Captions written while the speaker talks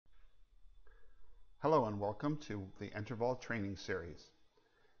Hello and welcome to the EnterVol training series.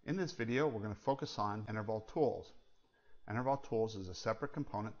 In this video, we're going to focus on EnterVol tools. EnterVol tools is a separate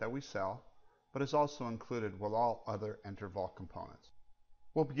component that we sell, but is also included with all other EnterVol components.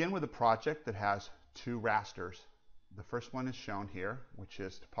 We'll begin with a project that has two rasters. The first one is shown here, which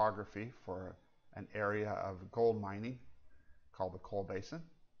is topography for an area of gold mining called the Coal Basin.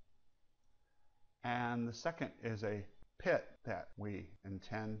 And the second is a pit that we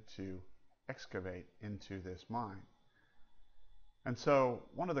intend to excavate into this mine. And so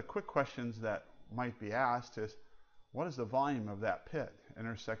one of the quick questions that might be asked is, what is the volume of that pit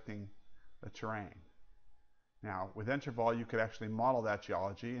intersecting the terrain? Now, with EnterVol, you could actually model that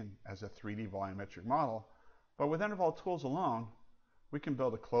geology as a 3D volumetric model, but with EnterVol tools alone, we can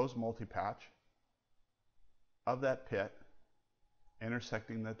build a closed multi-patch of that pit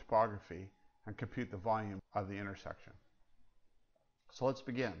intersecting the topography and compute the volume of the intersection. So let's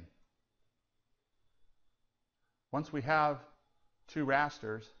begin. Once we have two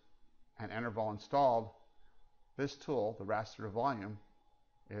rasters and EnterVol installed, this tool, the raster to volume,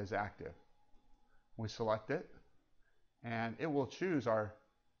 is active. We select it, and it will choose the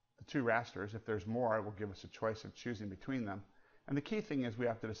two rasters. If there's more, it will give us a choice of choosing between them. And the key thing is we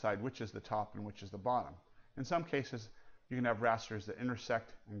have to decide which is the top and which is the bottom. In some cases, you can have rasters that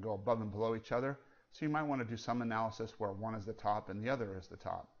intersect and go above and below each other, so you might want to do some analysis where one is the top and the other is the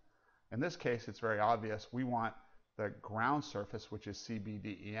top. In this case, it's very obvious. We want the ground surface, which is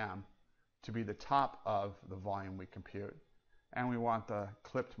CBDEM, to be the top of the volume we compute. And we want the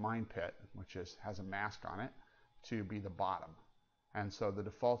clipped mine pit, which has a mask on it, to be the bottom. And so the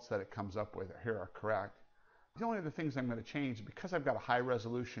defaults that it comes up with here are correct. The only other things I'm going to change, because I've got a high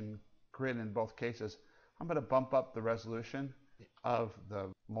resolution grid in both cases, I'm going to bump up the resolution of the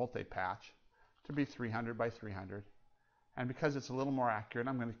multi-patch to be 300 by 300. And because it's a little more accurate,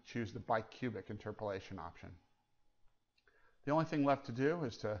 I'm going to choose the bicubic interpolation option. The only thing left to do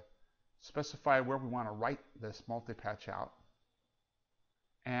is to specify where we want to write this multi-patch out.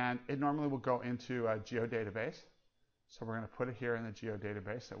 And it normally will go into a geodatabase. So we're going to put it here in the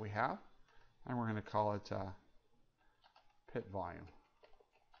geodatabase that we have. And we're going to call it pit volume.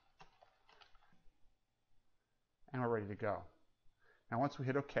 And we're ready to go. Now once we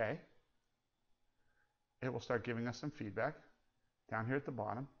hit OK, it will start giving us some feedback down here at the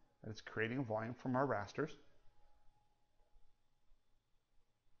bottom that it's creating a volume from our rasters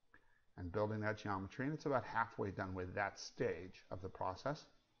and building that geometry, and it's about halfway done with that stage of the process.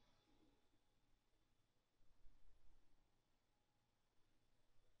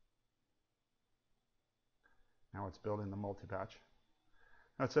 Now it's building the multi-patch.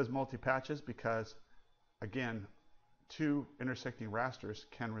 Now it says multi-patches because, again, two intersecting rasters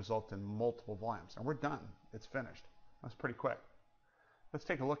can result in multiple volumes. And we're done. It's finished. That's pretty quick. Let's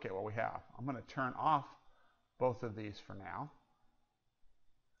take a look at what we have. I'm going to turn off both of these for now.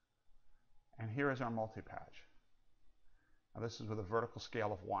 And here is our multi-patch. Now this is with a vertical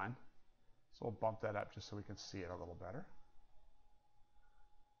scale of 1. So we'll bump that up just so we can see it a little better.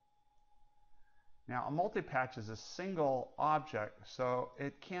 Now a multi-patch is a single object, so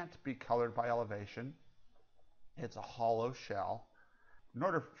it can't be colored by elevation. It's a hollow shell. In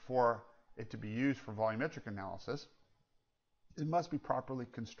order for it to be used for volumetric analysis, it must be properly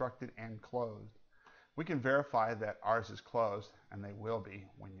constructed and closed. We can verify that ours is closed, and they will be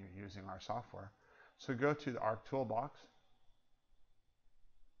when you're using our software. So go to the ARC toolbox,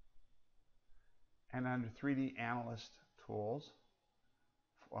 and under 3D Analyst Tools,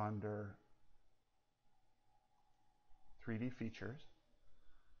 under 3D Features,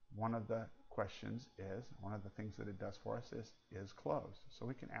 one of the things that it does for us is closed. So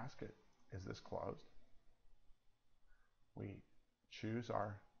we can ask it, is this closed? We choose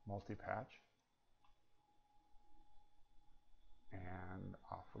our multi-patch, and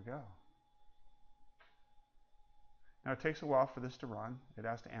off we go. Now it takes a while for this to run. It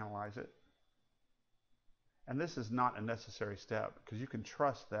has to analyze it. And this is not a necessary step because you can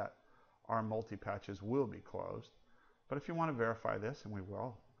trust that our multi-patches will be closed. But if you want to verify this, and we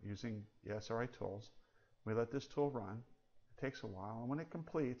will, using the SRI tools, we let this tool run. It takes a while, and when it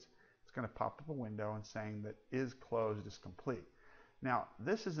completes, it's going to pop up a window and saying that is closed is complete. Now,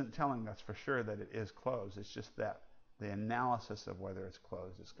 this isn't telling us for sure that it is closed. It's just that the analysis of whether it's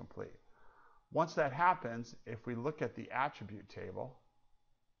closed is complete. Once that happens, if we look at the attribute table,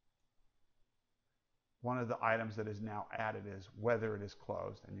 one of the items that is now added is whether it is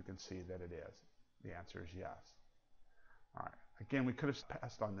closed, and you can see that it is. The answer is yes. All right. Again, we could have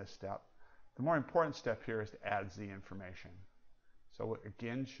passed on this step. The more important step here is to add Z information. So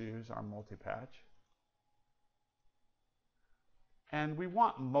again, choose our multi-patch. And we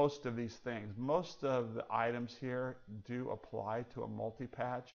want most of these things. Most of the items here do apply to a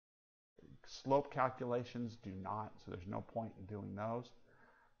multi-patch. Slope calculations do not, so there's no point in doing those.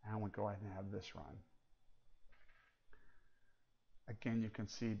 And we go ahead and have this run. Again, you can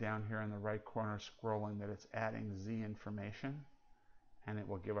see down here in the right corner scrolling that it's adding Z information, and it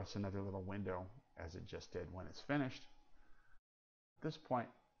will give us another little window as it just did when it's finished. At this point,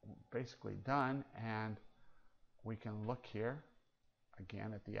 basically done, and we can look here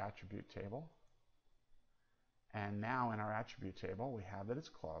again at the attribute table. And now in our attribute table, we have that it's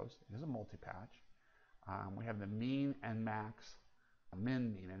closed. It is a multi-patch. We have the mean and max,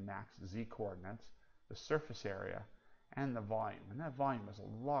 min, mean, and max Z coordinates, the surface area, and the volume. And that volume is a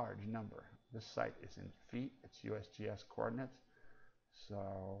large number. This site is in feet. It's USGS coordinates.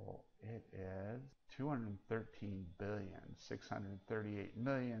 So it is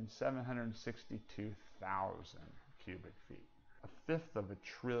 213,638,762,000 cubic feet. A fifth of a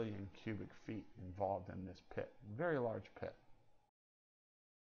trillion cubic feet involved in this pit. Very large pit.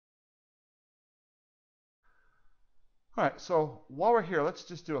 All right, so while we're here, let's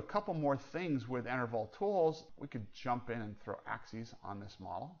just do a couple more things with EnterVol tools. We could jump in and throw axes on this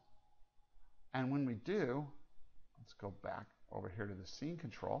model. And when we do, let's go back over here to the scene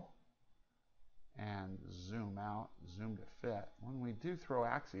control and zoom out, zoom to fit. When we do throw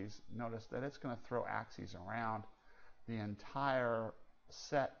axes, notice that it's going to throw axes around the entire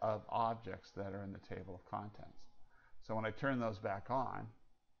set of objects that are in the table of contents. So when I turn those back on,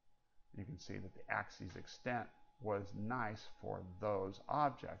 you can see that the axes extent was nice for those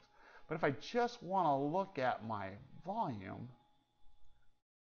objects. But if I just want to look at my volume,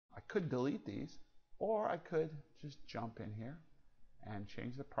 I could delete these, or I could just jump in here and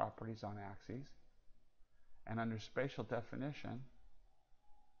change the properties on axes. And under spatial definition,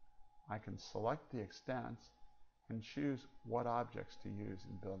 I can select the extents and choose what objects to use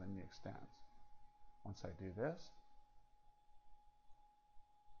in building the extents. Once I do this,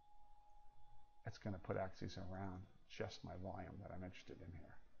 it's going to put axes around just my volume that I'm interested in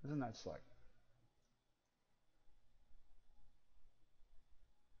here. Isn't that slick?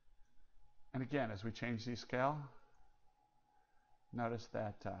 And again, as we change the scale, notice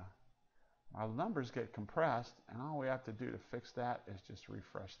that our numbers get compressed, and all we have to do to fix that is just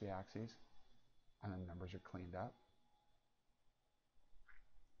refresh the axes, and the numbers are cleaned up.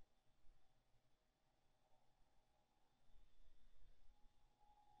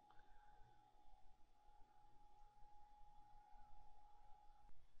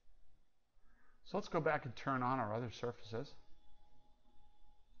 So let's go back and turn on our other surfaces.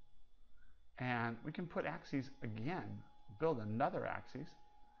 And we can put axes again, build another axis.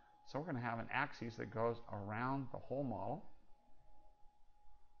 So we're going to have an axis that goes around the whole model.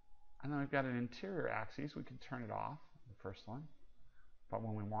 And then we've got an interior axis. We can turn it off, the first one. But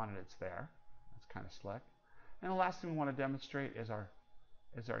when we want it, it's there. That's kind of slick. And the last thing we want to demonstrate is our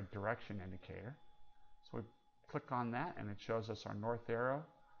direction indicator. So we click on that, and it shows us our north arrow.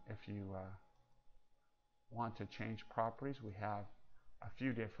 If you want to change properties, we have a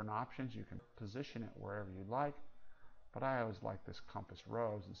few different options. You can position it wherever you like, but I always like this compass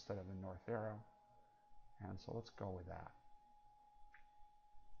rose instead of the north arrow, and so let's go with that.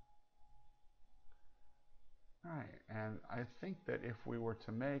 All right, and I think that if we were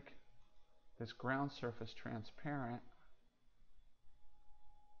to make this ground surface transparent,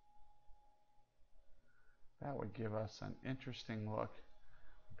 that would give us an interesting look.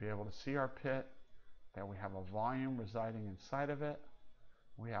 We'll be able to see our pit, that we have a volume residing inside of it.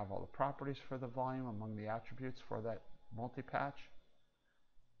 We have all the properties for the volume among the attributes for that multi-patch.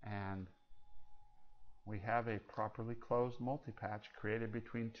 And we have a properly closed multi-patch created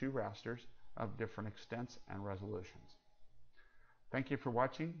between two rasters of different extents and resolutions. Thank you for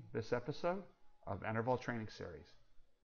watching this episode of EnterVol Training Series.